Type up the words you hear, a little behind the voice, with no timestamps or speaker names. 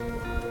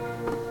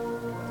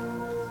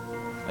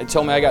They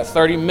told me I got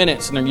 30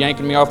 minutes and they're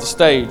yanking me off the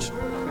stage.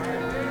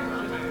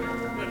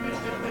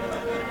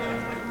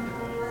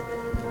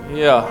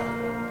 Yeah.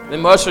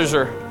 Them ushers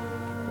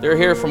they're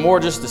here for more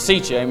just to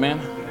seat you, amen.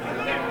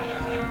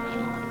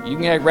 You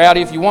can get rowdy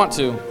if you want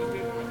to.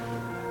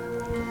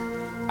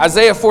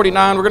 Isaiah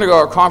 49, we're going to go to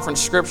our conference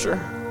scripture.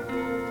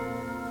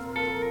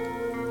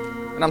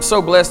 And I'm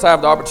so blessed to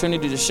have the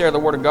opportunity to share the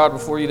Word of God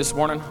before you this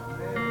morning.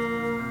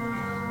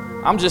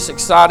 I'm just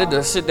excited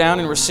to sit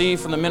down and receive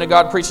from the men of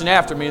God preaching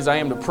after me as I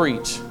am to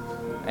preach.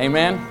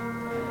 Amen.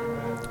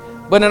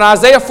 But in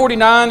Isaiah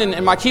 49,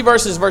 and my key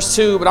verse is verse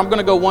 2, but I'm going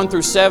to go 1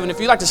 through 7. If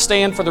you'd like to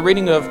stand for the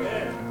reading of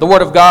the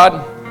Word of God.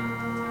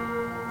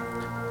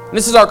 And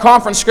this is our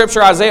conference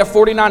scripture, Isaiah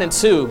 49 and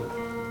 2.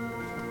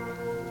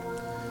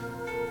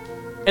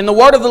 And the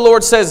Word of the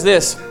Lord says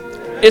this.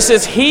 It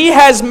says, He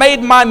has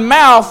made my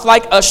mouth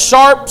like a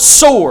sharp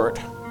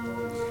sword.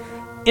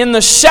 In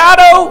the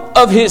shadow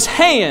of His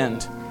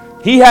hand,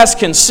 He has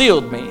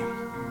concealed me.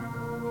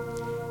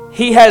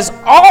 He has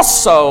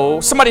also,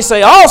 somebody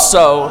say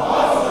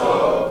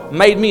also,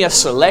 made me a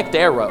select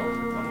arrow.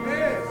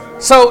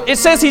 So it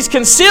says He's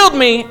concealed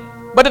me,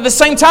 but at the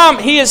same time,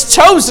 He has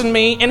chosen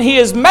me and He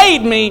has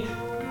made me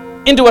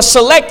into a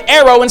select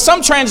arrow. And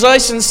some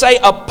translations say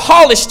a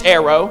polished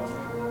arrow.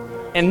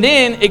 And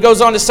then it goes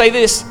on to say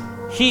this,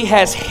 He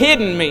has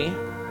hidden me.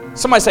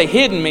 Somebody say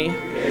hidden me.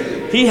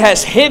 He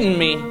has hidden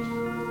me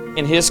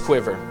in His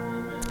quiver.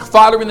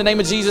 Father, in the name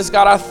of Jesus,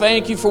 God, I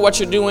thank You for what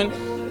You're doing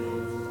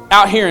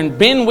out here in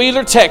Ben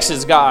Wheeler,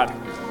 Texas, God.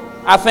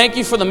 I thank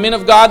You for the men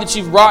of God that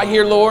You've brought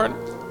here, Lord,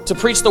 to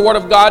preach the Word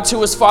of God to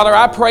us. Father,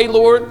 I pray,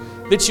 Lord,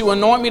 that You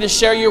anoint me to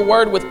share Your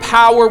Word with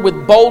power,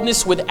 with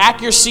boldness, with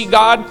accuracy,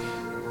 God.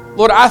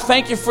 Lord, I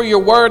thank You for Your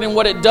Word and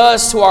what it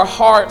does to our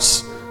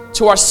hearts,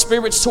 to our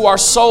spirits, to our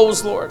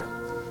souls, Lord.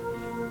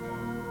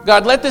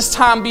 God, let this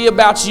time be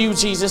about You,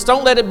 Jesus.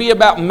 Don't let it be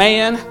about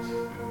man,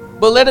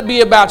 but let it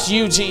be about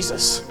You,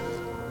 Jesus.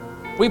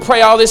 We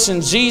pray all this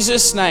in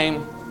Jesus'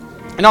 name.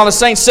 And all the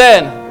saints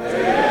said,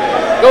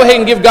 amen. Go ahead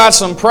and give God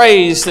some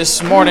praise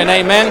this morning.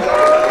 Amen.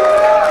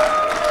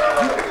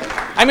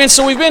 Amen.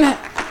 So we've been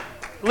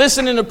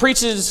listening to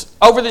preachers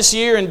over this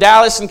year in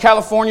Dallas and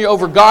California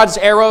over God's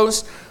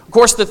arrows. Of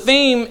course, the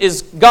theme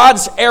is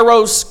God's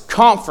Arrows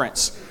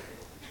Conference.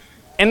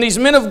 And these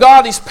men of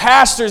God, these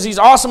pastors, these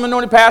awesome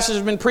anointed pastors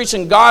have been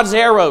preaching God's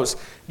arrows,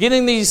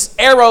 getting these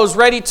arrows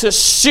ready to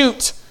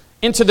shoot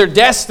into their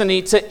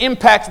destiny to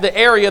impact the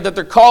area that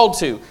they're called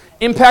to,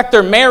 impact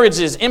their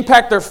marriages,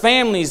 impact their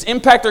families,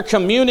 impact their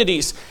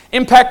communities,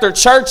 impact their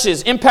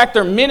churches, impact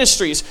their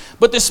ministries.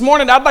 But this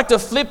morning, I'd like to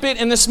flip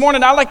it, and this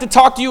morning, I'd like to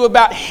talk to you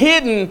about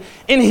hidden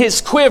in His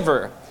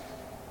quiver.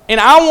 And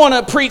I want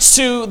to preach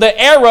to the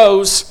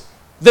arrows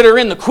that are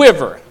in the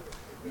quiver.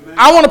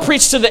 I want to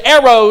preach to the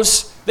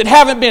arrows that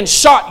haven't been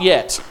shot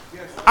yet.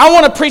 I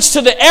want to preach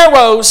to the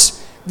arrows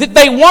that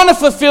they want to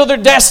fulfill their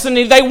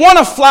destiny. They want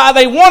to fly.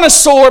 They want to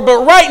soar.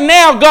 But right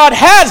now, God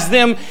has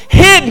them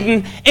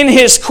hidden in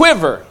His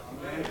quiver.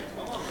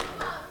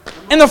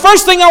 And the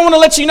first thing I want to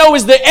let you know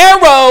is the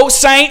arrow,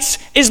 saints,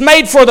 is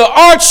made for the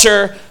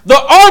archer. The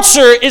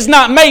archer is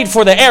not made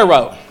for the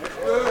arrow.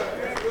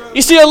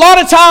 You see, a lot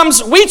of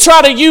times we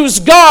try to use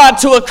God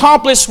to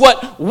accomplish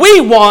what we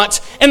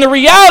want, and the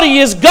reality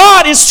is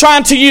God is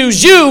trying to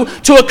use you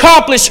to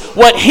accomplish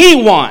what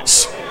He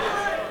wants.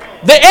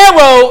 The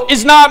arrow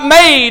is not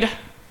made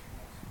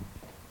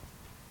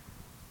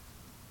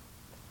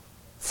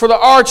for the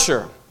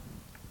archer.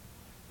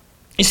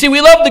 You see, we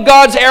love the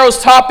God's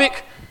arrows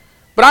topic,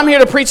 but I'm here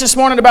to preach this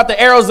morning about the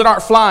arrows that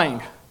aren't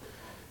flying.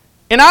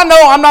 And I know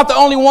I'm not the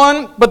only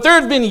one, but there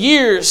have been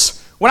years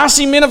when I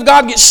see men of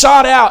God get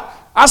shot out.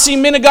 I see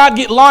men of God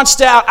get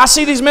launched out. I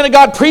see these men of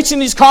God preaching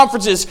these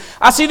conferences.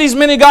 I see these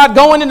men of God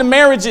going into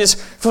marriages,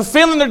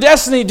 fulfilling their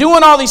destiny,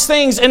 doing all these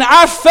things. And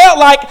I felt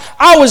like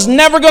I was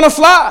never going to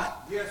fly.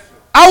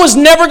 I was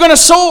never going to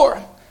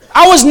soar.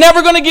 I was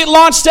never going to get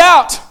launched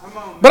out.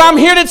 But I'm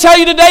here to tell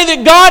you today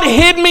that God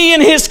hid me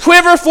in His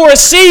quiver for a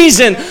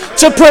season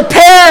to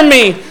prepare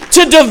me,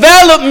 to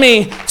develop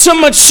me, to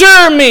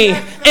mature me.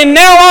 And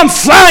now I'm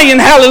flying.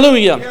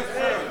 Hallelujah.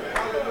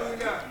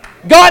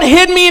 God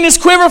hid me in His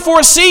quiver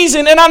for a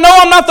season, and I know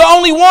I'm not the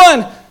only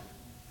one.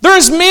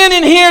 There's men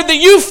in here that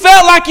you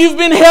felt like you've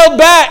been held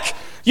back.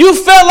 You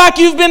felt like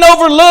you've been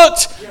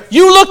overlooked.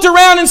 You looked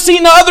around and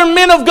seen the other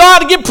men of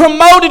God get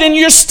promoted, and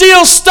you're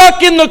still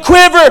stuck in the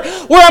quiver.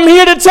 Where I'm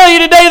here to tell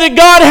you today that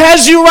God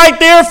has you right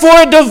there for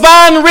a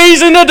divine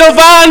reason, a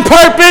divine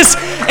purpose,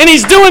 and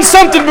He's doing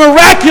something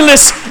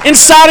miraculous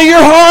inside of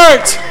your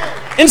heart,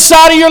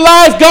 inside of your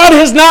life. God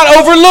has not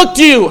overlooked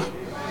you.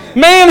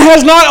 Man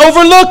has not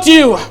overlooked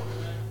you.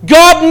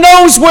 God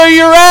knows where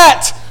you're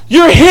at.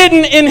 You're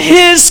hidden in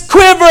His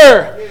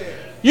quiver.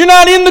 You're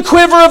not in the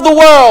quiver of the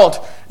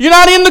world. You're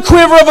not in the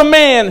quiver of a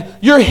man.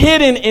 You're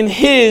hidden in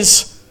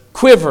His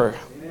quiver.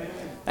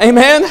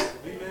 Amen?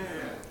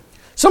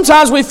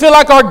 Sometimes we feel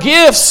like our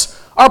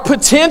gifts, our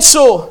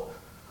potential,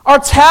 our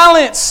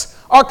talents,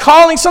 our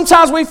calling,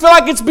 sometimes we feel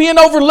like it's being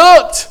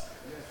overlooked.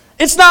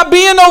 It's not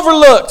being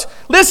overlooked.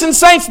 Listen,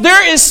 saints,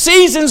 there is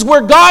seasons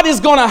where God is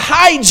going to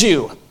hide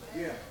you.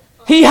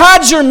 He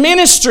hides your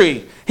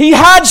ministry. He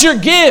hides your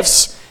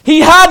gifts.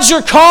 He hides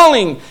your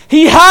calling.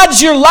 He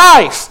hides your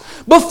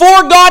life.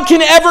 Before God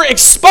can ever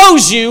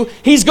expose you,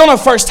 He's going to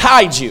first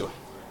hide you.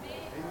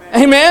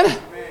 Amen?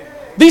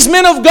 These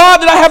men of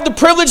God that I have the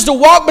privilege to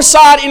walk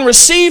beside and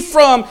receive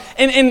from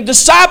and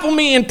disciple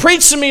me and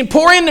preach to me and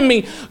pour into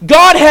me,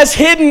 God has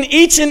hidden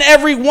each and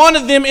every one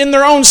of them in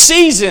their own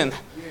season.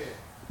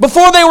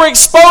 Before they were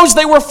exposed,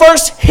 they were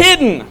first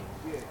hidden.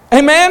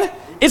 Amen?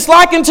 It's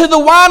likened to the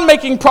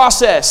winemaking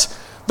process.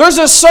 There's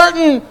a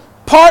certain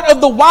part of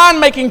the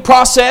winemaking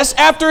process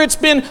after it's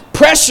been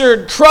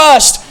pressured,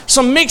 crushed,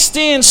 some mixed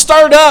in,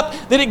 stirred up,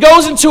 that it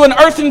goes into an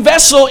earthen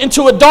vessel,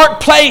 into a dark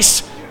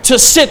place to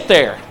sit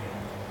there.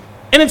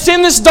 And it's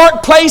in this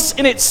dark place,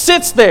 and it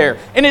sits there,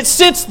 and it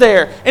sits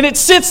there, and it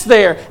sits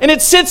there, and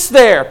it sits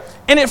there,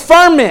 and it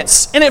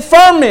ferments, and it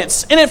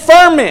ferments, and it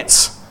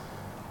ferments.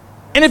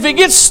 And if it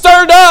gets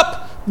stirred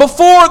up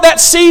before that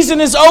season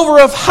is over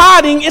of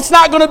hiding, it's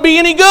not going to be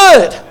any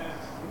good.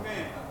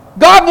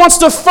 God wants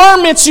to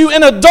ferment you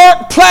in a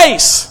dark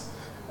place.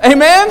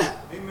 Amen?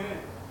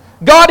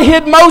 God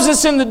hid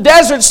Moses in the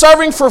desert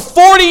serving for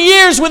 40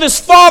 years with his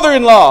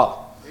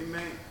father-in-law.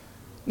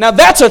 Now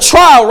that's a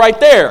trial right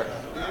there.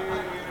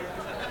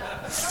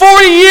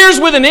 40 years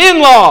with an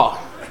in-law.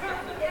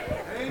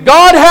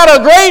 God had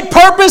a great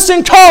purpose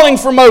and calling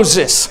for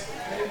Moses.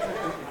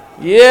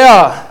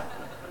 Yeah.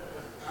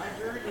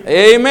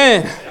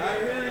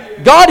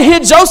 Amen. God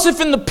hid Joseph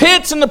in the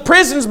pits and the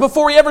prisons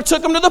before He ever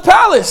took him to the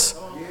palace.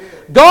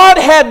 God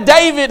had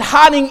David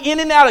hiding in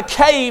and out of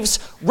caves,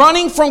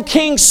 running from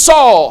King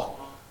Saul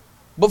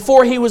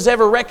before he was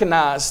ever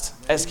recognized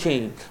as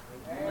king.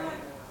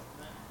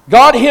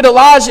 God hid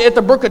Elijah at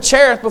the brook of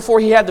Cherith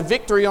before he had the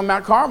victory on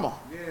Mount Carmel.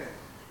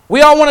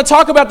 We all want to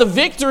talk about the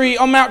victory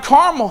on Mount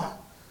Carmel,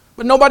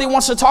 but nobody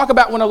wants to talk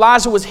about when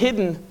Elijah was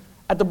hidden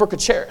at the brook of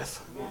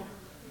Cherith.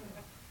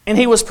 And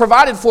he was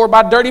provided for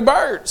by dirty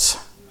birds.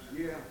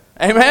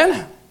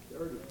 Amen?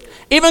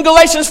 Even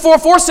Galatians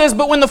 4:4 says,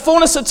 but when the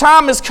fullness of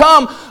time has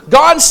come,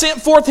 God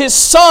sent forth His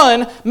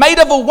Son, made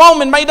of a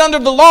woman, made under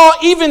the law.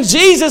 Even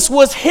Jesus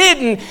was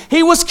hidden.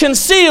 He was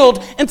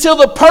concealed until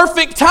the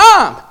perfect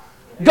time.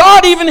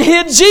 God even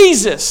hid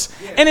Jesus.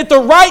 And at the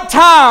right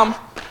time,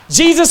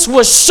 Jesus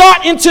was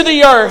shot into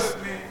the earth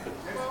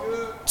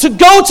to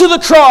go to the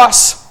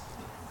cross,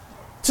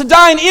 to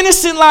die an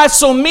innocent life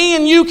so me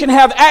and you can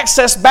have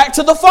access back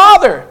to the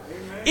Father.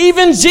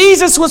 Even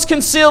Jesus was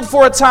concealed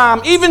for a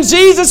time. Even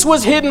Jesus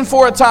was hidden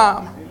for a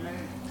time.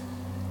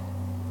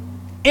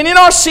 And in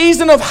our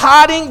season of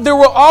hiding, there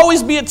will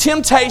always be a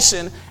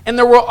temptation and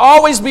there will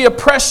always be a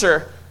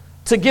pressure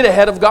to get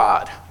ahead of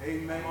God.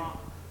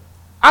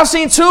 I've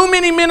seen too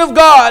many men of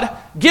God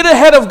get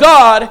ahead of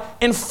God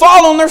and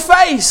fall on their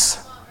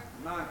face.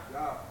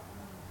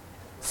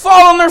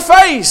 Fall on their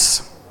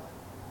face.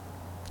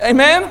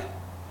 Amen?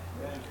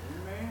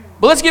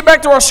 But let's get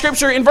back to our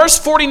scripture. In verse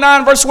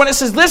 49, verse 1, it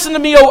says, listen to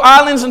me, O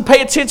islands, and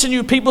pay attention,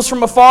 you peoples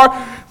from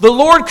afar. The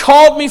Lord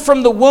called me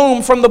from the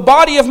womb. From the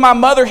body of my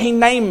mother He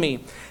named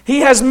me. He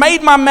has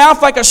made my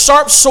mouth like a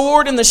sharp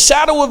sword. In the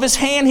shadow of His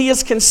hand He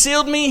has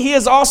concealed me. He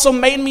has also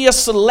made me a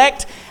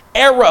select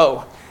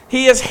arrow.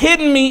 He has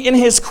hidden me in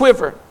His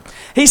quiver.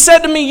 He said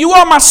to me, you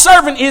are my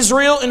servant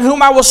Israel, in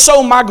whom I will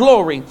show my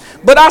glory.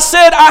 But I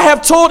said, I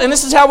have toiled, and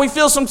this is how we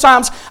feel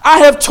sometimes, I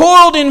have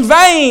toiled in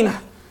vain.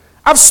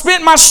 I've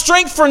spent my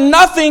strength for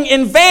nothing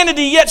in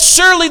vanity, yet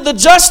surely the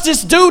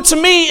justice due to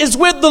me is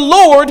with the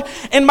Lord,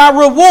 and my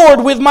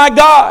reward with my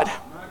God.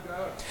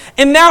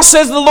 And now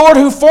says the Lord,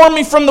 who formed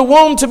me from the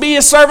womb to be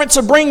His servant,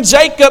 to bring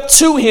Jacob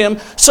to Him,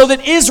 so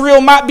that Israel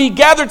might be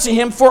gathered to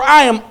Him, for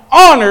I am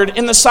honored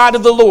in the sight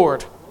of the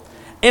Lord,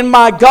 and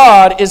my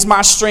God is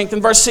my strength. In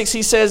verse 6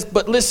 he says,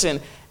 but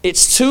listen,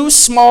 it's too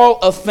small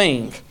a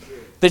thing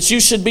that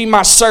you should be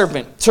my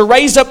servant, to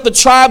raise up the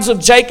tribes of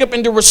Jacob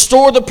and to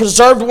restore the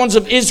preserved ones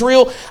of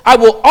Israel. I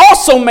will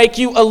also make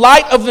you a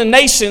light of the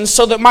nations,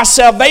 so that my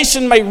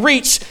salvation may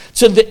reach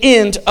to the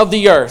end of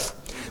the earth.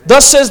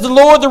 Thus says the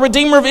Lord, the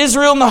Redeemer of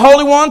Israel, and the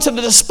Holy One, to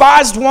the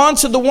despised one,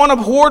 to the one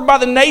abhorred by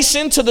the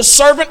nation, to the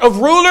servant of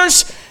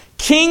rulers.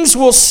 Kings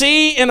will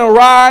see and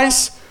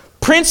arise.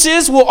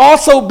 Princes will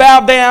also bow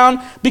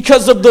down,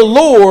 because of the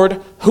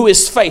Lord who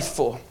is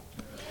faithful,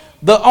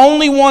 the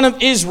only one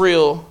of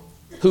Israel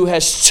who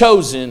has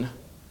chosen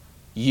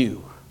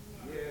you.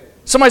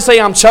 Somebody say,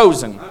 I'm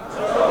chosen.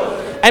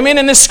 I mean,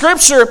 in the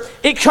scripture,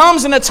 it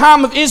comes in a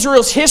time of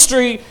Israel's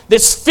history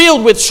that's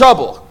filled with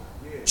trouble.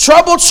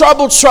 Trouble,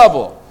 trouble,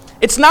 trouble.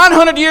 It's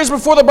 900 years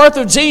before the birth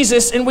of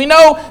Jesus, and we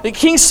know that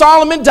King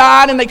Solomon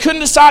died, and they couldn't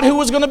decide who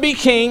was going to be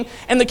king,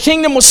 and the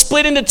kingdom was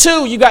split into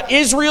two. You got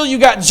Israel, you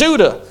got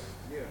Judah.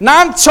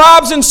 9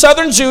 tribes in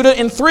southern Judah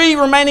and 3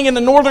 remaining in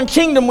the northern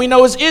kingdom we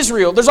know as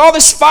Israel. There's all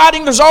this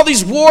fighting. There's all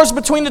these wars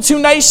between the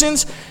two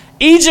nations.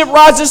 Egypt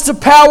rises to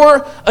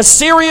power.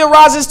 Assyria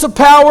rises to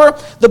power.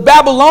 The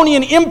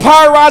Babylonian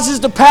Empire rises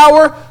to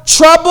power.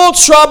 Trouble,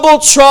 trouble,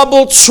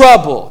 trouble,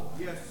 trouble.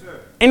 Yes,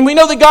 sir. And we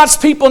know that God's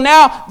people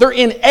now, they're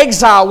in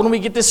exile when we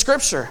get this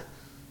scripture.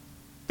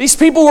 These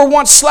people were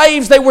once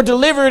slaves, they were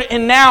delivered,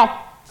 and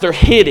now they're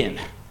hidden.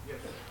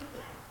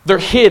 They're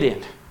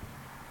hidden.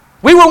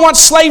 We were once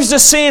slaves to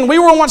sin. We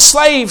were once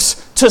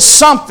slaves to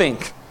something.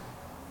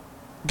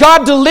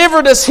 God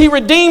delivered us. He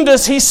redeemed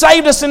us. He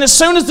saved us. And as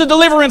soon as the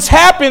deliverance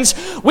happens,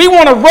 we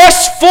want to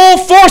rush full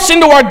force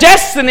into our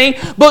destiny,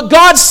 but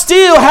God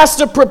still has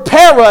to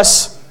prepare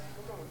us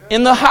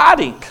in the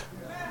hiding.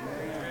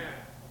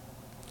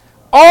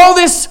 All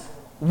this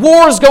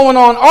wars going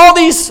on, all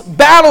these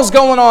battles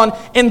going on,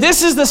 and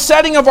this is the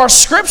setting of our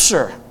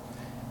scripture.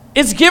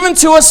 It's given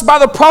to us by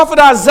the prophet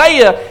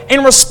Isaiah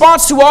in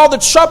response to all the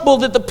trouble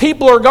that the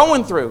people are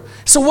going through.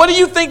 So what do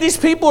you think these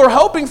people are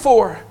hoping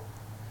for?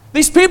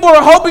 These people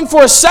are hoping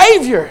for a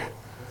Savior.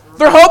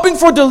 They're hoping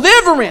for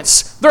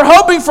deliverance. They're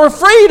hoping for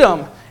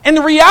freedom. And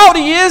the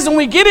reality is, and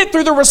we get it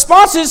through the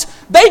responses,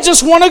 they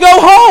just want to go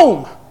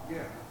home.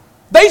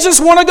 They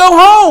just want to go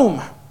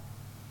home.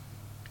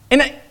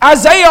 And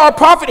Isaiah, our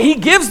prophet, he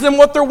gives them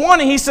what they're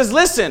wanting. He says,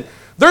 listen,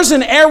 there's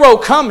an arrow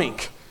coming.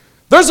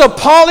 There's a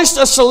polished,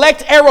 a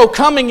select arrow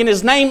coming, and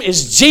his name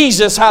is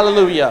Jesus.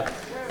 Hallelujah.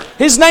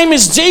 His name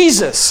is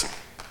Jesus.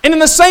 And in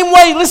the same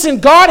way, listen,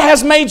 God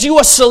has made you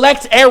a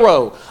select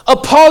arrow, a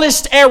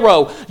polished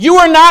arrow. You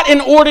are not an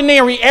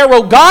ordinary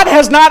arrow. God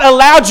has not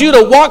allowed you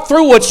to walk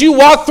through what you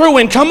walk through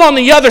and come on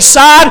the other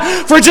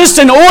side for just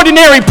an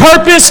ordinary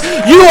purpose.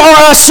 You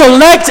are a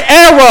select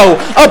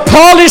arrow, a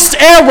polished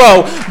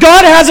arrow.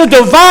 God has a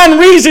divine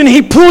reason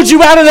He pulled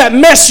you out of that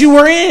mess you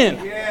were in.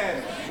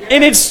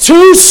 And it's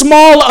too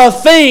small a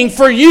thing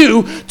for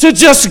you to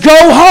just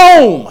go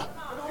home.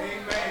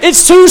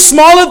 It's too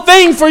small a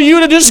thing for you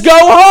to just go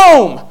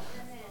home.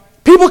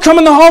 People come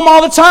in the home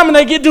all the time and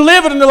they get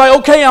delivered and they're like,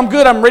 okay, I'm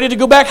good. I'm ready to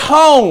go back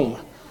home.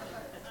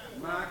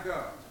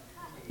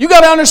 You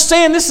got to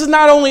understand, this is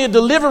not only a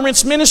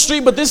deliverance ministry,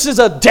 but this is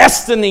a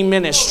destiny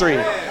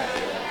ministry.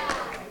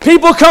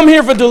 People come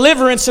here for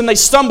deliverance and they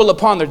stumble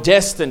upon their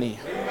destiny.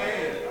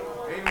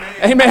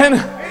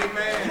 Amen.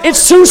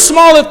 It's too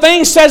small a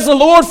thing, says the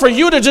Lord, for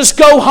you to just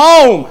go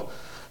home.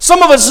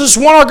 Some of us just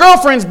want our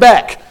girlfriends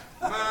back.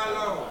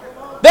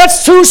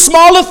 That's too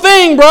small a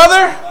thing,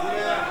 brother.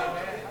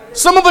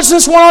 Some of us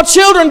just want our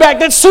children back.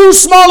 That's too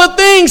small a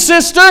thing,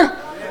 sister.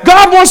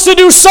 God wants to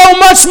do so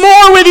much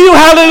more with you.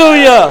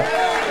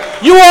 Hallelujah.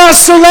 You are a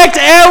select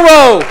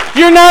arrow.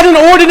 You're not an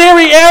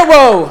ordinary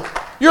arrow.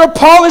 You're a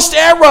polished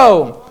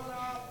arrow.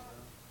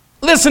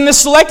 Listen,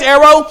 this select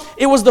arrow,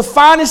 it was the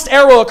finest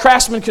arrow a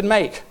craftsman could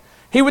make.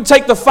 He would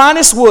take the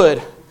finest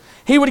wood.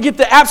 He would get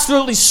the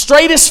absolutely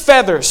straightest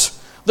feathers,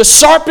 the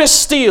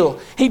sharpest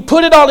steel. He'd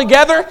put it all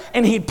together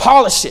and he'd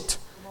polish it.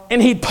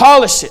 And he'd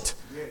polish it.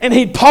 And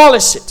he'd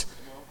polish it.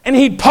 And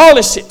he'd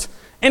polish it.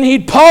 And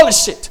he'd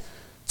polish it.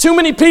 Too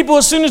many people,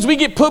 as soon as we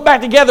get put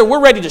back together,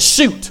 we're ready to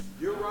shoot.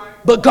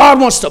 But God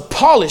wants to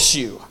polish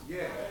you.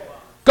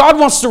 God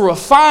wants to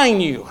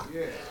refine you.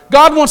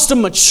 God wants to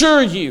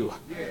mature you.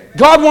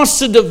 God wants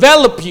to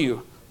develop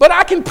you. But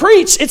I can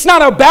preach. It's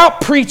not about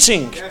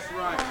preaching.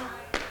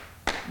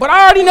 But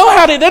I already know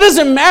how to. That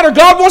doesn't matter.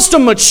 God wants to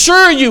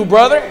mature you,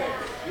 brother.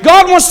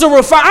 God wants to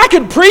refine. I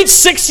could preach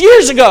 6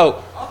 years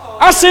ago.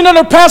 I sent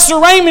under Pastor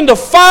Raymond, the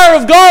fire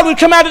of God would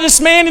come out of this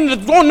man and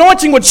the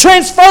anointing would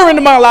transfer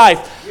into my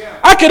life.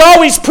 I could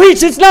always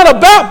preach. It's not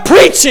about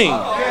preaching.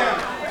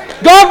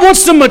 God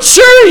wants to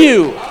mature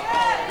you.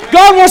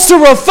 God wants to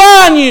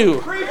refine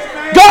you.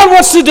 God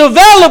wants to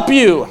develop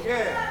you.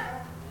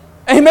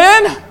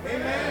 Amen?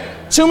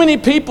 Too many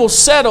people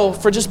settle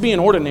for just being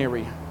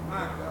ordinary.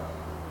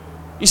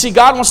 You see,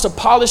 God wants to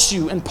polish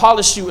you and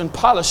polish you and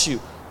polish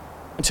you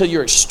until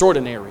you're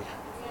extraordinary.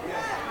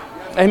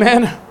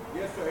 Amen?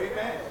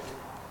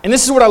 And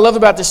this is what I love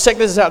about this. Check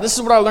this out. This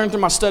is what I learned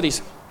through my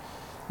studies.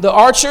 The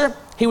archer,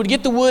 he would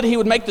get the wood, he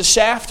would make the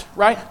shaft,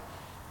 right?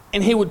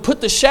 And he would put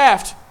the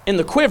shaft in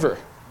the quiver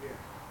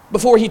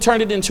before he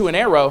turned it into an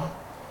arrow,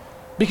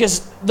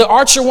 because the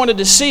archer wanted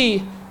to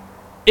see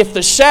if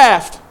the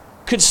shaft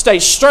could stay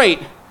straight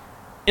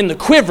in the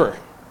quiver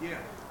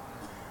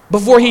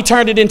before he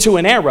turned it into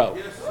an arrow.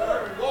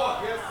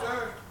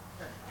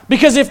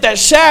 Because if that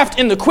shaft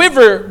in the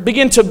quiver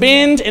began to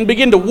bend and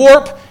begin to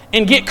warp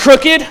and get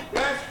crooked,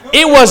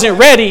 it wasn't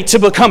ready to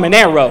become an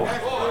arrow.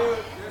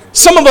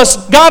 Some of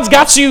us, God's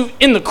got you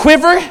in the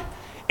quiver,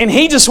 and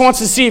He just wants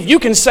to see if you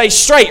can stay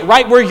straight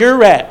right where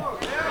you're at.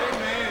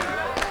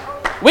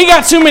 We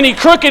got too many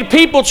crooked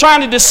people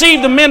trying to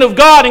deceive the men of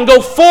God and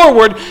go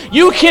forward.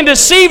 You can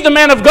deceive the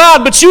man of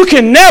God, but you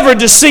can never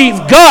deceive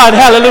God.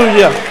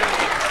 Hallelujah.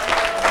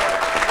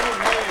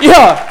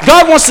 Yeah,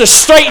 God wants to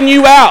straighten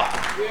you out.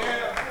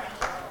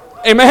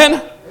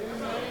 Amen.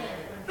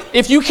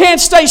 If you can't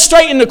stay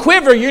straight in the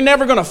quiver, you're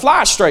never going to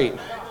fly straight.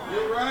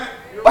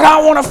 But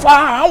I want to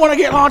fly. I want to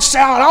get launched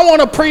out. I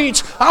want to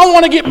preach. I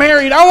want to get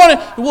married.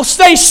 Well,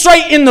 stay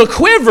straight in the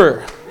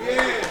quiver.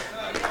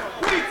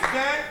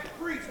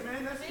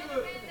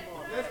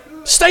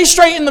 Stay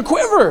straight in the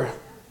quiver.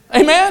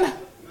 Amen.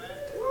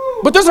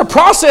 But there's a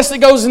process that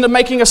goes into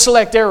making a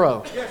select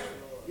arrow.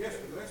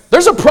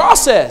 There's a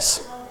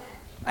process.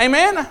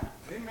 Amen?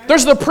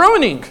 There's the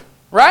pruning,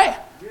 right?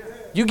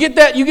 You get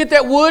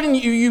that wood and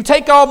you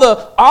take all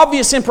the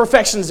obvious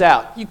imperfections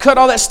out. You cut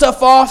all that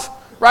stuff off,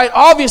 right?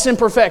 Obvious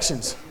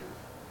imperfections.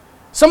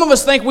 Some of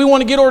us think we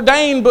want to get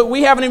ordained, but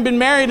we haven't even been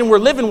married and we're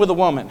living with a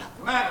woman.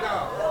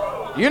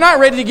 You're not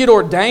ready to get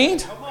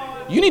ordained.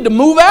 You need to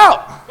move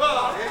out.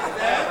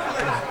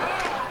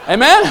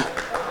 Amen?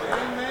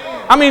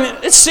 I mean,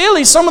 it's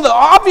silly. Some of the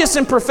obvious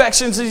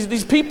imperfections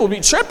these people be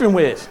tripping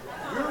with.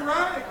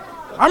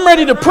 I'm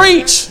ready to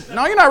preach.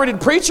 No, you're not ready to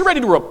preach. You're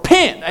ready to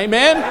repent.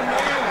 Amen?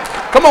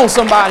 Come on,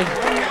 somebody.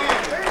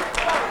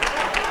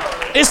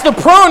 It's the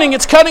pruning.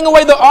 It's cutting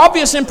away the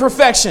obvious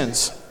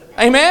imperfections.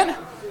 Amen?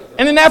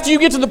 And then after you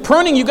get to the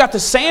pruning, you got the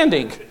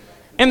sanding.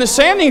 And the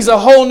sanding is a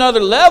whole nother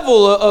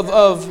level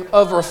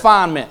of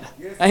refinement.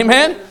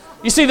 Amen?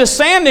 You see, the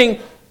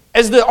sanding,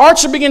 as the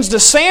archer begins to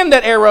sand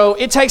that arrow,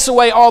 it takes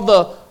away all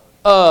the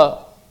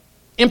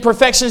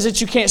imperfections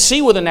that you can't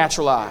see with a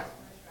natural eye.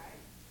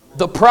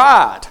 The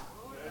pride,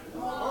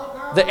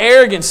 the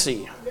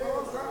arrogancy,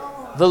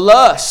 the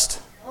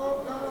lust,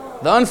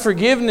 the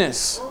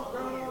unforgiveness,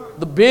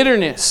 the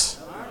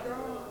bitterness,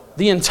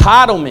 the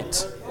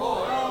entitlement,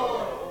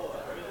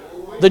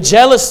 the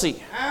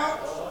jealousy,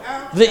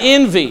 the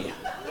envy.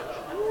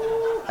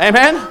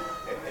 Amen?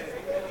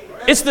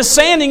 It's the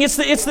sanding, it's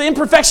the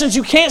imperfections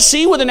you can't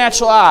see with a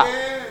natural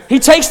eye. He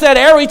takes that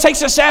arrow, he takes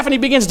that staff, and he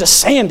begins to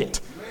sand it.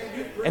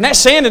 And that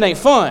sanding ain't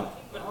fun.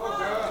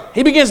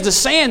 He begins to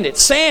sand it,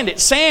 sand it,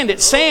 sand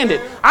it, sand it.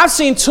 I've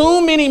seen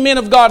too many men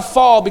of God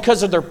fall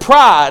because of their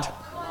pride.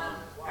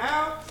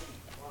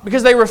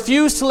 Because they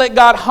refuse to let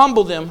God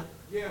humble them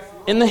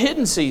in the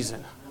hidden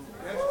season.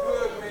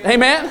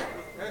 Amen?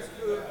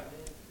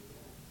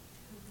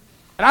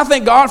 And I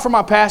thank God for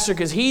my pastor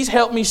because he's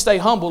helped me stay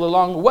humble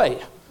along the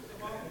way.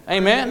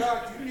 Amen?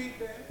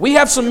 We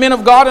have some men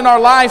of God in our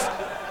life.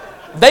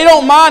 They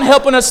don't mind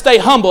helping us stay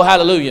humble.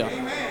 Hallelujah.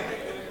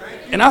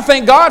 And I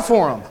thank God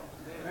for them.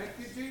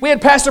 We had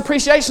pastor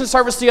appreciation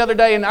service the other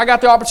day, and I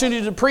got the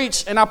opportunity to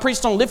preach, and I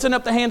preached on lifting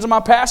up the hands of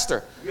my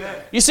pastor.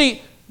 You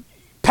see,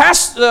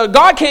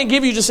 God can't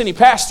give you just any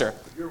pastor.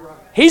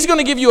 He's going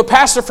to give you a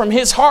pastor from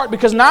His heart,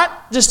 because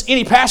not just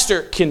any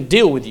pastor can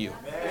deal with you.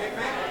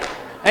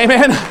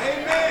 Amen.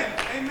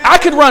 I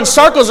could run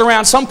circles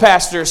around some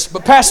pastors,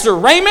 but Pastor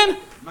Raymond,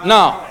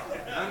 no.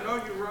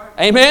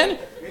 Amen.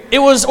 It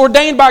was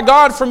ordained by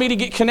God for me to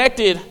get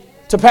connected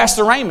to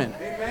Pastor Raymond.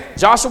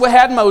 Joshua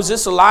had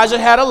Moses, Elijah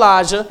had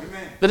Elijah.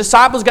 The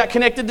disciples got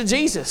connected to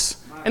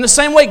Jesus. In the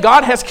same way,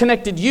 God has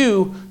connected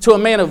you to a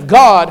man of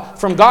God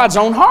from God's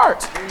own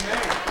heart.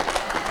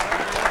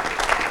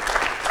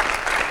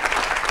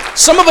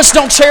 Some of us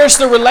don't cherish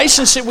the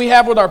relationship we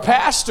have with our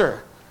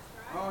pastor.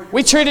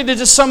 We treat it as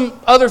just some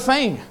other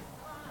thing.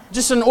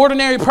 Just an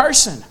ordinary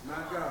person.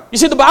 You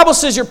see, the Bible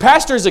says your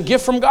pastor is a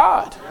gift from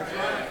God.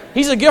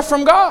 He's a gift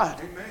from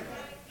God.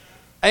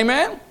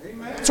 Amen?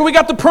 So we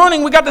got the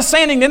pruning, we got the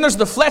sanding, then there's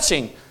the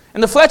fletching.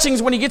 And the fletching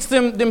is when he gets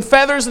them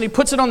feathers and he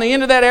puts it on the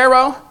end of that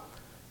arrow,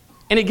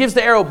 and it gives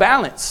the arrow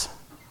balance.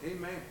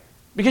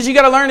 Because you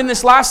got to learn in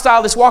this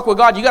lifestyle, this walk with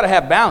God, you got to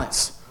have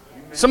balance.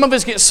 Some of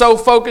us get so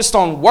focused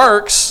on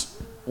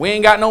works, we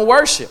ain't got no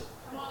worship.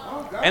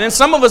 And then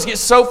some of us get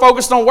so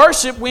focused on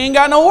worship, we ain't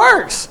got no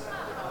works.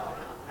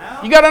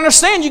 You got to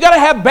understand, you got to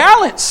have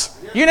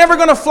balance. You're never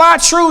going to fly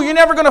true. You're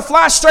never going to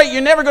fly straight.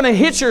 You're never going to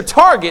hit your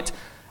target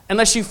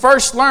unless you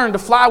first learn to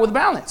fly with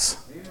balance.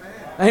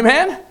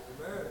 Amen?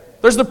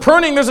 There's the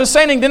pruning, there's the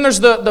sanding, then there's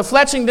the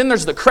fletching, then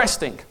there's the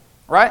cresting.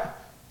 Right?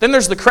 Then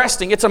there's the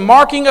cresting. It's a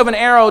marking of an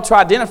arrow to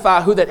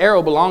identify who that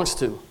arrow belongs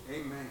to.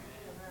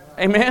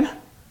 Amen?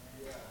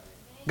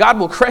 God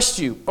will crest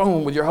you,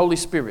 boom, with your Holy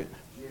Spirit.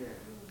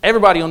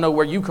 Everybody will know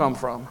where you come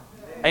from.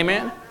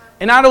 Amen?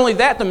 And not only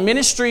that, the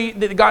ministry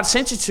that God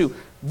sent you to,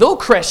 they'll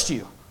crest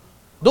you.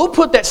 They'll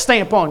put that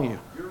stamp on you.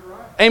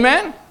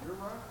 Amen?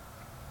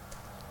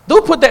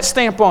 They'll put that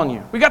stamp on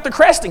you. We got the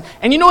cresting.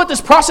 And you know what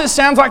this process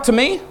sounds like to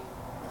me?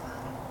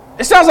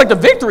 It sounds like the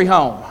victory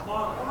home.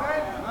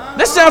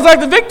 This sounds like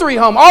the victory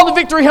home. All the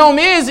victory home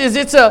is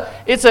it's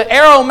an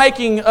arrow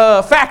making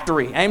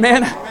factory.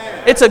 Amen?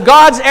 It's a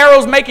God's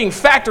arrows making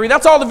factory.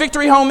 That's all the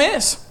victory home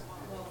is.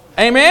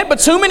 Amen? But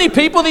too many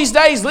people these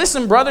days,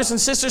 listen, brothers and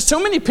sisters,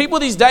 too many people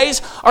these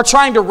days are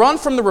trying to run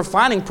from the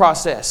refining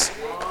process.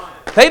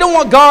 They don't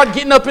want God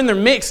getting up in their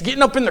mix,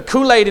 getting up in their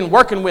Kool-Aid and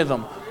working with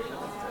them.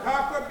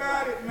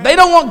 They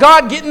don't want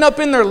God getting up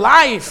in their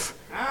life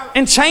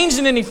and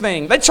changing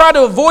anything. They try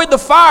to avoid the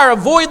fire,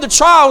 avoid the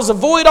trials,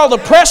 avoid all the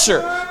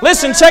pressure.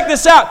 Listen, check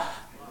this out.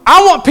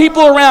 I want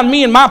people around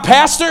me and my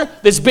pastor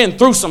that's been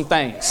through some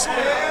things.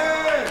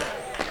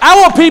 I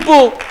want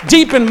people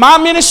deep in my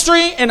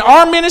ministry and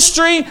our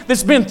ministry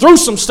that's been through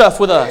some stuff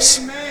with us.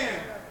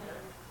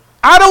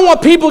 I don't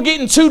want people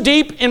getting too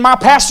deep in my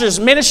pastor's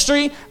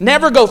ministry,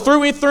 never go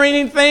through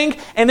anything,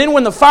 and then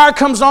when the fire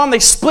comes on, they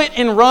split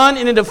and run,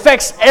 and it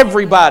affects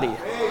everybody.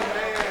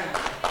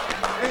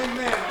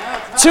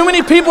 Too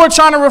many people are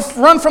trying to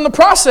run from the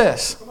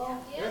process.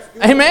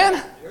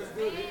 Amen?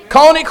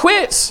 Calling it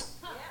quits.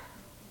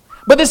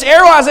 But this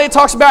arrow Isaiah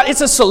talks about,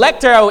 it's a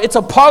select arrow. It's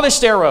a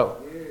polished arrow.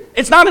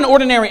 It's not an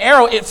ordinary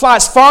arrow. It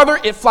flies farther,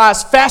 it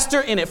flies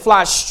faster, and it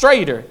flies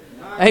straighter.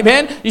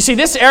 Amen? You see,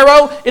 this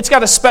arrow, it's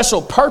got a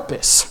special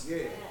purpose.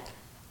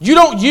 You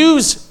don't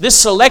use this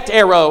select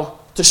arrow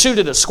to shoot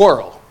at a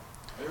squirrel.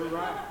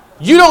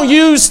 You don't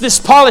use this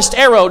polished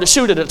arrow to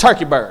shoot at a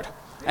turkey bird.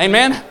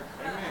 Amen?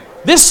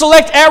 This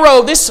select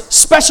arrow, this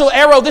special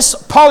arrow, this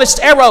polished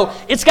arrow,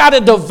 it's got a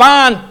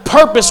divine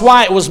purpose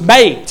why it was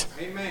made.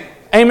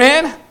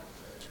 Amen?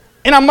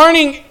 And I'm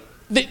learning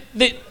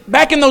that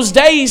back in those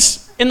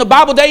days, in the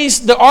Bible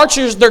days, the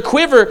archers, their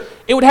quiver,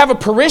 it would have a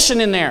partition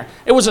in there.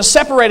 It was a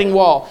separating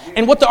wall.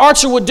 And what the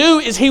archer would do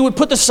is he would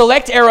put the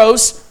select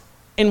arrows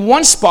in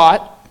one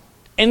spot,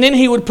 and then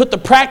he would put the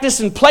practice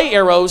and play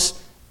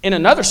arrows in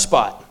another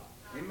spot.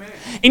 Amen.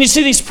 And you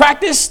see these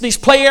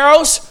play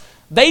arrows,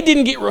 they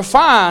didn't get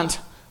refined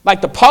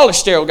like the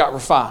polished arrow got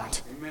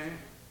refined. Amen.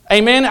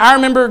 Amen. I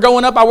remember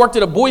growing up, I worked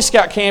at a Boy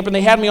Scout camp, and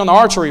they had me on the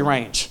archery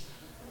range.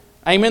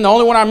 Amen. The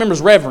only one I remember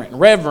is Reverend.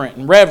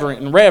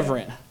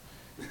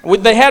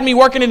 They had me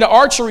working in the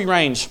archery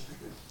range.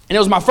 And it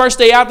was my first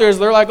day out there. So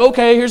they're like,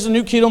 okay, here's a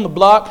new kid on the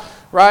block,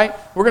 right?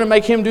 We're going to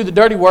make him do the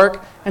dirty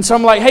work. And so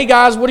I'm like, hey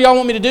guys, what do y'all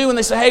want me to do? And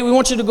they say, hey, we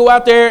want you to go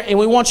out there and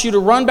we want you to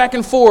run back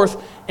and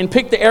forth and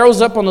pick the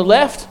arrows up on the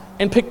left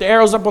and pick the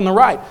arrows up on the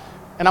right.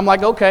 And I'm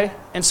like, okay.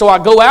 And so I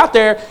go out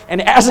there,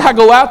 and as I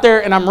go out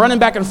there and I'm running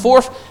back and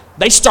forth,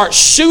 they start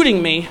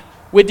shooting me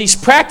with these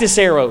practice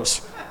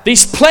arrows,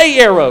 these play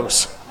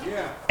arrows.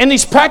 Yeah. And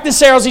these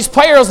practice arrows, these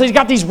play arrows, they've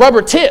got these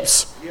rubber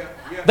tips. Yeah.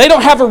 Yeah. They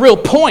don't have a real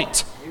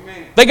point.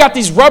 Amen. They got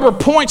these rubber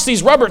points,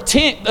 these rubber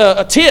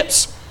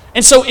tips.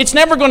 And so it's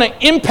never going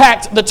to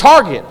impact the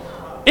target.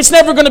 It's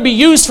never going to be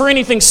used for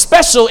anything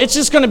special. It's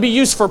just going to be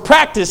used for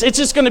practice. It's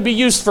just going to be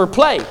used for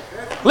play.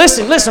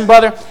 Listen,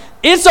 brother.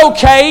 It's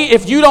okay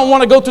if you don't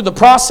want to go through the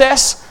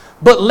process,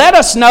 but let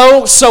us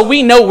know so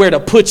we know where to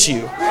put you.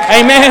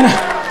 Amen.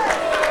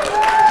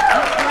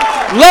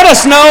 Let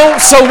us know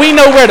so we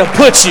know where to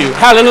put you.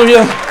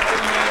 Hallelujah.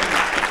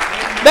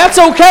 That's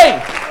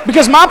okay.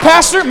 Because my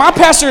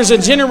pastor is a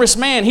generous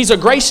man. He's a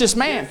gracious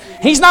man.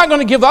 He's not going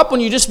to give up on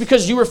you just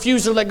because you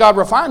refuse to let God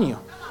refine you.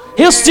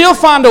 He'll still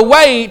find a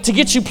way to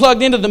get you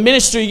plugged into the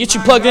ministry, get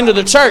you plugged into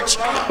the church.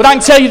 But I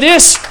can tell you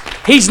this,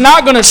 He's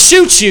not going to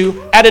shoot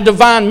you at a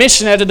divine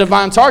mission, at a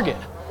divine target.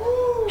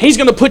 He's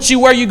going to put you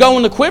where you go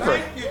in the quiver.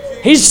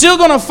 He's still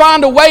going to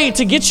find a way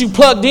to get you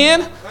plugged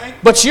in,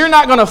 but you're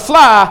not going to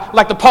fly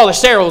like the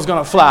polished arrow is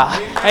going to fly.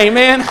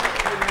 Amen.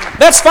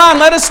 That's fine.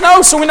 Let us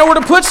know so we know where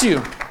to put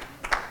you.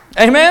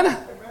 Amen.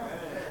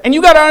 And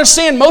you got to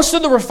understand, most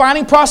of the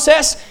refining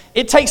process,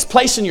 it takes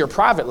place in your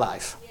private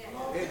life.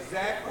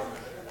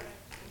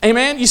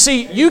 Amen. You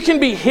see, you can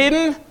be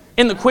hidden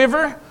in the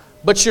quiver,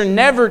 but you're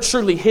never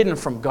truly hidden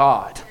from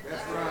God.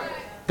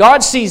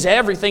 God sees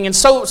everything. And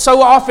so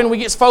often we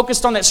get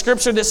focused on that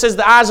scripture that says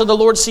the eyes of the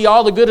Lord see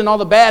all the good and all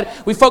the bad.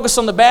 We focus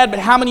on the bad, but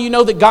how many of you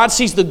know that God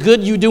sees the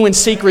good you do in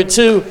secret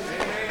too?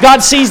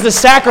 God sees the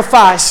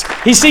sacrifice.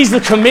 He sees the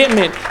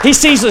commitment. He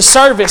sees the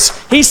service.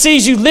 He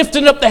sees you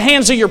lifting up the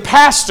hands of your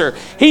pastor.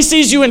 He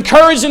sees you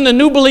encouraging the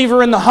new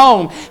believer in the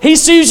home. He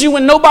sees you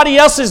when nobody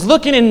else is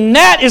looking, and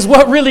that is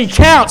what really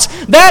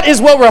counts. That is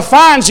what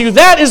refines you.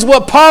 That is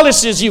what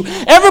polishes you.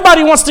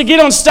 Everybody wants to get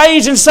on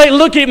stage and say,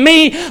 look at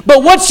me,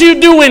 but what you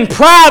do in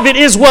private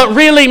is what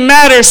really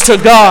matters to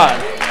God.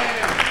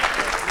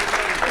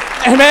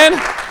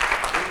 Amen.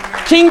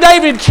 King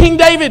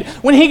David,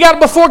 when he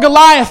got before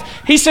Goliath,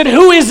 he said,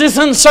 who is this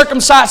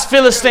uncircumcised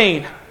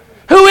Philistine?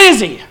 Who is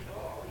he?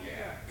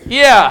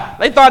 Yeah,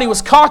 they thought he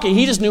was cocky.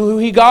 He just knew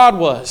who God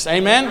was.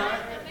 Amen?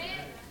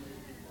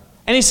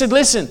 And he said,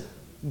 listen,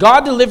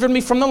 God delivered me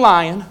from the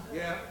lion.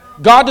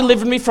 God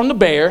delivered me from the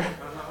bear.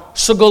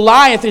 So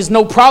Goliath is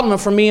no problem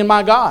for me and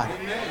my God.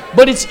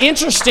 But it's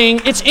interesting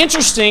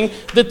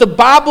that the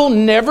Bible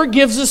never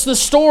gives us the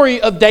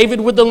story of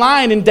David with the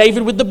lion and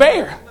David with the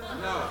bear.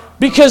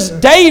 Because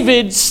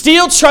David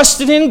still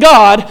trusted in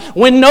God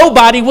when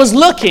nobody was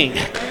looking.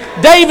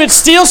 David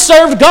still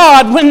served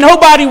God when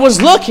nobody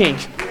was looking.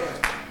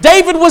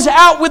 David was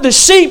out with the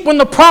sheep when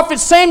the prophet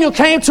Samuel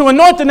came to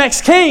anoint the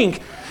next king.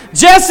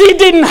 Jesse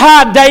didn't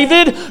hide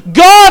David.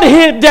 God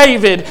hid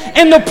David.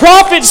 And the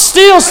prophet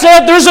still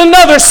said, there's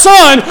another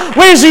son.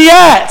 Where's he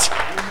at?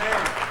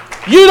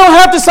 You don't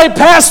have to say,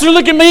 Pastor,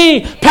 look at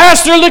me.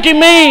 Pastor, look at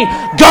me.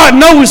 God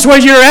knows where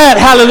you're at.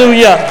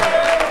 Hallelujah.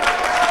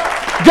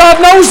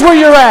 God knows where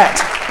you're at.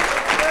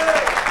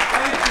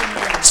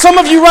 Some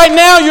of you right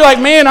now, you're like,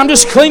 man, I'm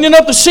just cleaning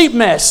up the sheep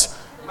mess.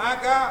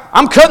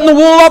 I'm cutting the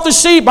wool off the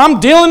sheep. I'm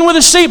dealing with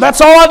the sheep.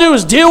 That's all I do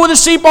is deal with the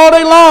sheep all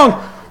day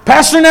long.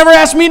 Pastor never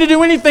asked me to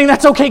do anything.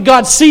 That's okay.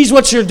 God sees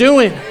what you're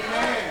doing.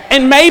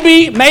 And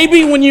maybe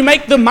when you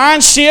make the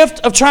mind shift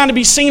of trying to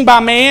be seen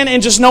by man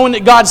and just knowing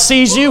that God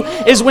sees you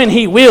is when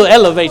He will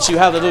elevate you.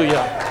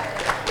 Hallelujah.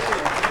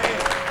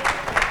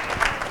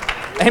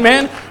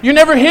 Amen. You're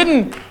never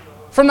hidden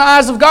from the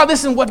eyes of God.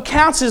 Listen, what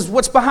counts is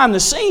what's behind the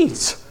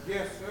scenes.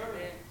 Yes, sir.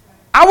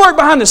 I work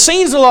behind the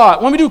scenes a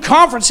lot. When we do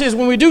conferences,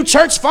 when we do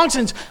church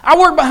functions, I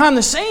work behind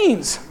the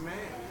scenes. Amen.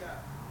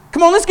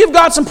 Come on, let's give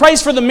God some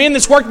praise for the men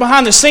that's worked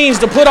behind the scenes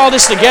to put all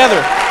this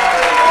together.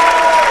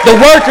 The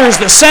workers,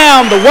 the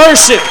sound, the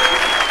worship.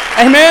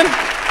 Amen?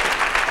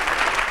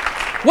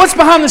 What's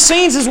behind the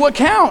scenes is what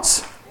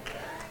counts.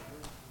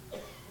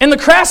 And the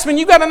craftsman,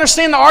 you got to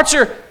understand the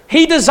archer,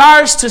 he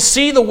desires to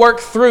see the work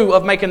through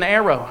of making the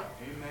arrow.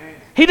 Amen.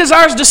 He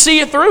desires to see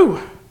it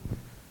through.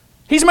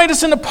 He's made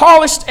us into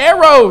polished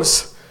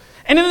arrows.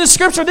 And in the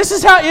scripture, this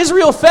is how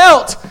Israel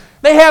felt.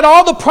 They had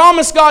all the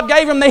promise God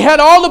gave them. They had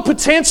all the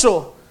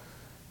potential.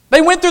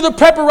 They went through the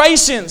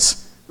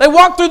preparations. They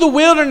walked through the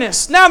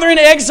wilderness. Now they're in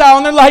exile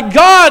and they're like,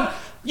 God,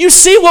 you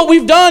see what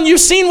we've done. You've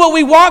seen what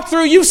we walked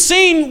through.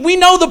 We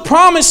know the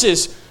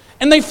promises.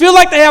 And they feel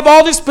like they have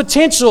all this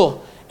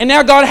potential. And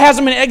now God has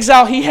them in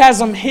exile. He has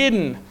them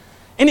hidden.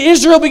 And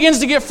Israel begins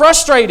to get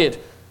frustrated.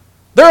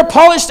 They're a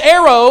polished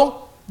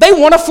arrow. They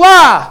want to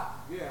fly.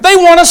 They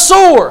want to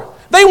soar.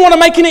 They want to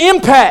make an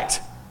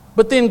impact.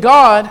 But then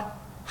God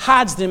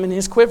hides them in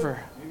His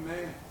quiver.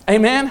 Amen.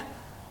 Amen?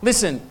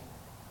 Listen.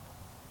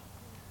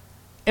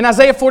 In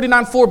Isaiah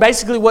 49:4,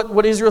 basically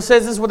what Israel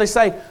says, this is what they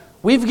say.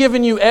 We've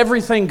given you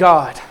everything,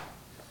 God.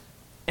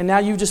 And now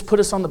you just put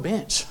us on the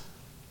bench.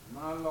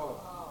 My Lord.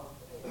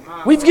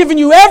 We've given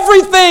you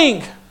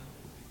everything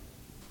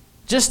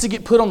just to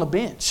get put on the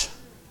bench.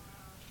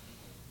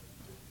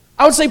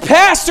 I would say,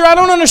 Pastor, I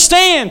don't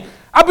understand.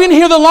 I've been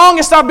here the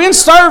longest. I've been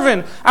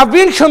serving. I've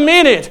been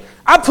committed.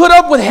 I put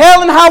up with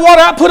hell and high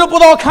water. I put up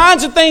with all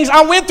kinds of things.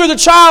 I went through the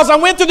trials. I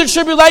went through the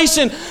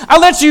tribulation. I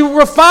let you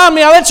refine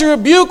me. I let you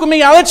rebuke with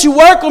me. I let you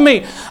work with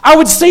me. I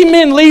would see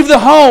men leave the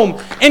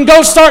home and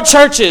go start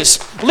churches.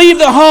 Leave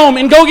the home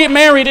and go get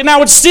married. And I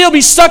would still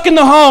be stuck in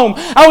the home.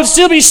 I would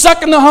still be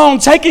stuck in the home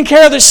taking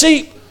care of the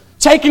sheep.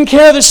 Taking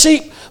care of the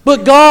sheep.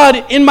 But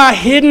God, in my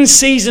hidden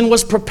season,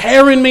 was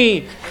preparing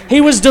me. He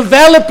was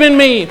developing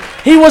me.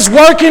 He was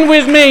working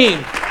with me.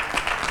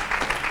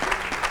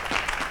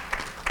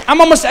 I'm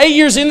almost 8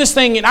 years in this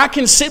thing, and I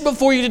can sit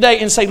before you today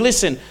and say,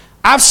 listen,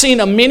 I've seen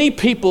many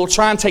people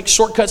try and take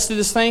shortcuts to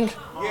this thing,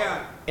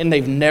 and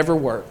they've never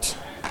worked.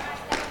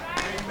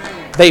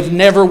 They've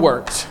never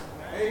worked.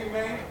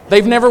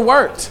 They've never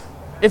worked.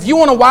 If you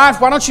want a wife,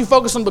 why don't you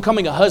focus on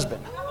becoming a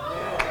husband?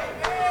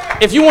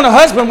 If you want a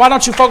husband, why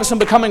don't you focus on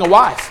becoming a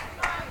wife?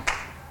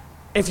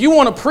 If you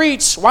want to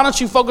preach, why don't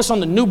you focus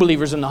on the new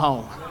believers in the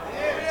home?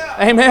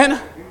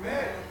 Amen?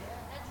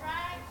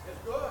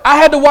 I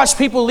had to watch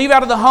people leave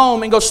out of the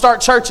home and go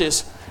start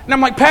churches. And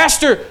I'm like,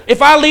 Pastor, if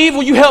I leave,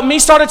 will you help me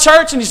start a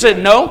church? And he said,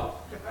 no,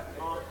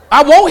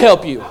 I won't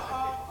help you.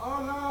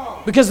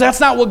 Because that's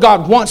not what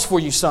God wants for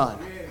you, son.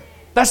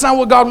 That's not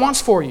what God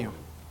wants for you.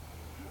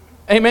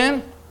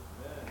 Amen?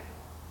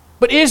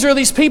 But Israel,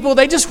 these people,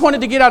 they just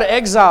wanted to get out of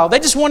exile. They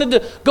just wanted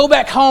to go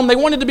back home. They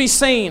wanted to be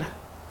seen.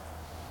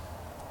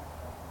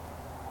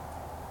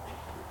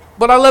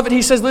 But I love it.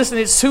 He says, listen,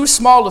 it's too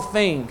small a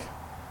thing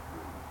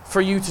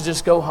for you to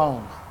just go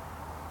home.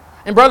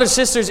 And brothers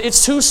and sisters,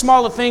 it's too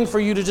small a thing for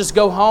you to just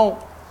go home.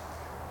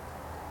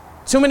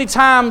 Too many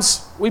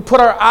times we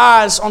put our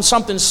eyes on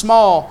something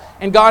small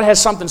and God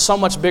has something so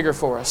much bigger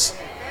for us.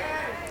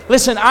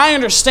 Listen, I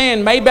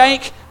understand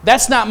Maybank,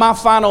 that's not my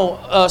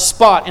final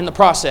spot in the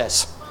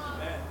process.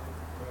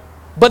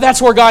 But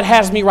that's where God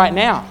has me right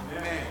now.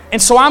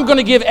 And so I'm going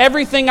to give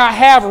everything I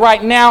have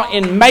right now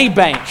in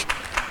Maybank.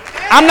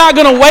 I'm not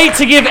going to wait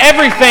to give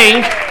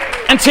everything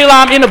until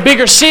I'm in a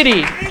bigger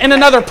city, in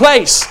another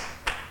place.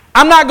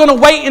 I'm not going to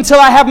wait until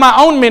I have my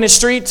own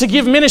ministry to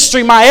give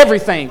ministry my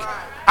everything.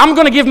 I'm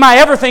going to give my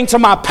everything to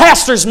my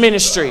pastor's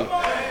ministry.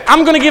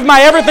 I'm going to give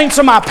my everything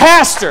to my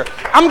pastor.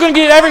 I'm going to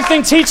give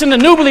everything teaching the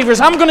new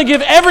believers. I'm going to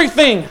give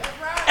everything.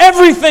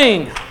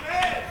 Everything.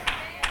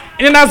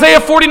 And in Isaiah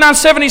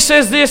 49:7 he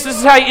says this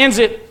is how he ends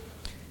it.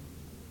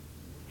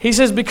 He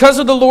says, because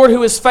of the Lord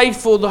who is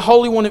faithful, the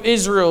Holy One of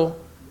Israel,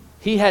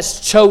 He has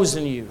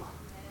chosen you.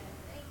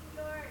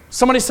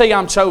 Somebody say,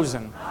 I'm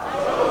chosen.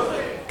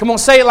 Come on,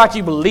 say it like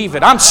you believe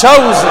it. I'm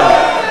chosen.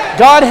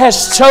 God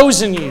has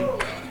chosen you.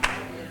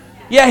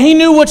 Yeah, He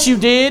knew what you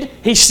did.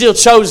 He's still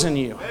chosen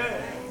you.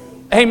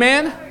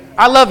 Amen?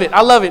 I love it.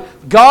 I love it.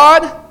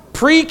 God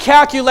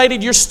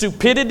pre-calculated your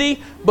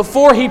stupidity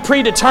before He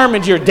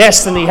predetermined your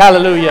destiny.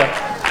 Hallelujah.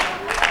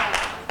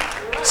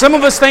 Some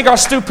of us think our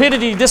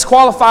stupidity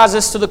disqualifies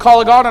us to the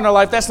call of God in our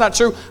life. That's not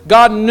true.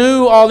 God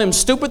knew all them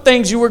stupid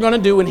things you were going to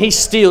do, and He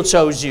still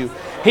chose you.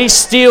 He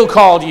still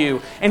called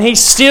you. And He's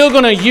still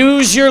going to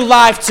use your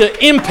life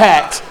to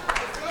impact.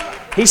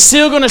 He's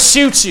still going to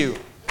shoot you.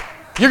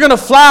 You're going to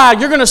fly.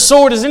 You're going to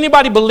soar. Does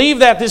anybody believe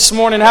that this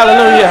morning?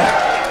 Hallelujah.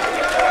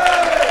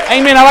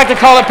 Amen. I'd like to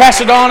call up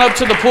Pastor Don up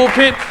to the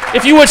pulpit.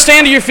 If you would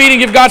stand to your feet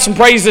and give God some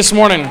praise this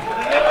morning.